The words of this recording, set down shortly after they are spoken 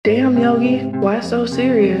Yogi? Why so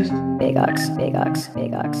serious? Big ox, big ox,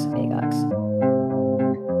 big ox, big ox.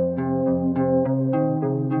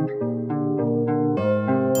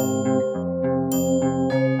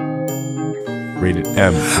 Rated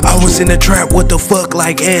M. I was in the trap, what the fuck,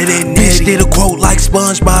 like Eddy. Bitch did a quote like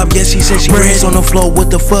SpongeBob, yeah, she said she breads on the floor, what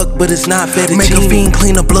the fuck, but it's not fettuccine. Make a fiend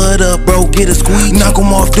clean the blood up, bro, get a squeeze. Knock him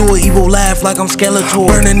off, do an evil laugh like I'm Skeletor.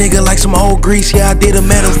 Burn a nigga like some old grease, yeah, I did a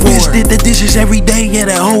metaphor. Bitch did the dishes every day, yeah,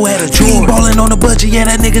 that hoe had a chore. Ballin' on the budget, yeah,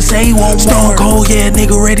 that nigga say he want more. Stone cold, yeah,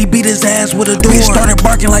 nigga ready, beat his ass with a door. Bitch started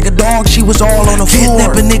barking like a dog, she was all on the floor.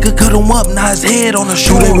 Kidnap a nigga, cut him up, now his head on the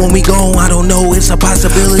shore. Do they want me gone? I don't know, it's a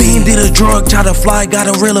possibility. Fiend did a drug, try to fly, got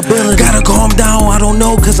a real ability. Gotta calm down, I don't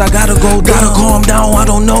know, cause I gotta go down. Gotta calm down, I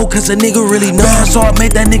don't know, cause a nigga really know. Bad salt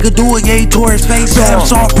made that nigga do it, yeah, he tore his face off. Bad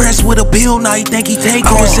salt pressed with a pill, now he think he take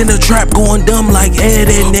off. I was in the trap going dumb like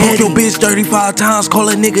Eddy. Fuck your bitch 35 times, call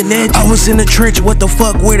a nigga Eddy. I was in the trench, what the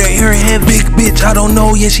fuck, where the air head. Big bitch, I don't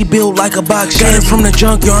know, yeah, she built like a box. Got it from the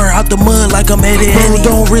junkyard, out the mud like I'm Eddy. Bro,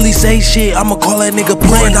 don't really say shit, I'ma call that nigga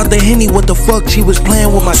playing. Out the Henny, what the fuck, she was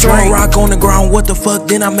playing with my drink. Rock on the ground, what the fuck,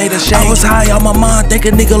 then I made a shake. I was high on my mind, think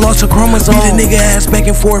a nigga lost a chromosome. Beat a nigga ass back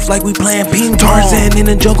and forth like we playing ping pong. Tarzan in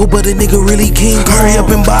the jungle, but a nigga really king. Hurry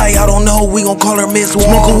up and buy, I don't know, we gon' call her Miss Wong.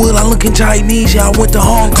 Smoke a wood, I lookin' Chinese, yeah, I went to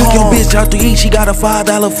Hong Kong. Took your bitch out to eat, she got a $5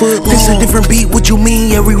 foot long. This a different beat, what you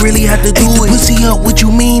mean? Yeah, we really had to do it. Pussy up, what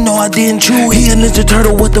you mean? No, I didn't chew it. He a Ninja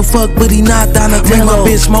Turtle, what the fuck, but he not Donatello. My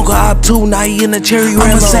bitch smoke a op too, now he in a cherry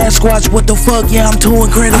red. I'm a Sasquatch, what the fuck, yeah, I'm too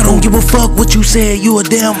incredible. I don't give a fuck what you said, you a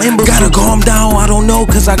damn imbecile. Gotta calm down, I don't know,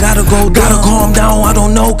 cause I gotta go down. Gotta calm down, I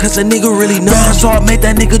don't know, cause a nigga really know. Bad salt made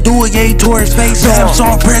that nigga do it, yeah, he tore his face off. Bad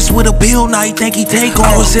salt pressed with a pill, now he think he take off.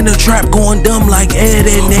 I was in the trap going dumb like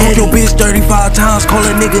Eddy. Fuck your bitch 35 times, call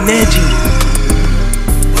a nigga Eddy.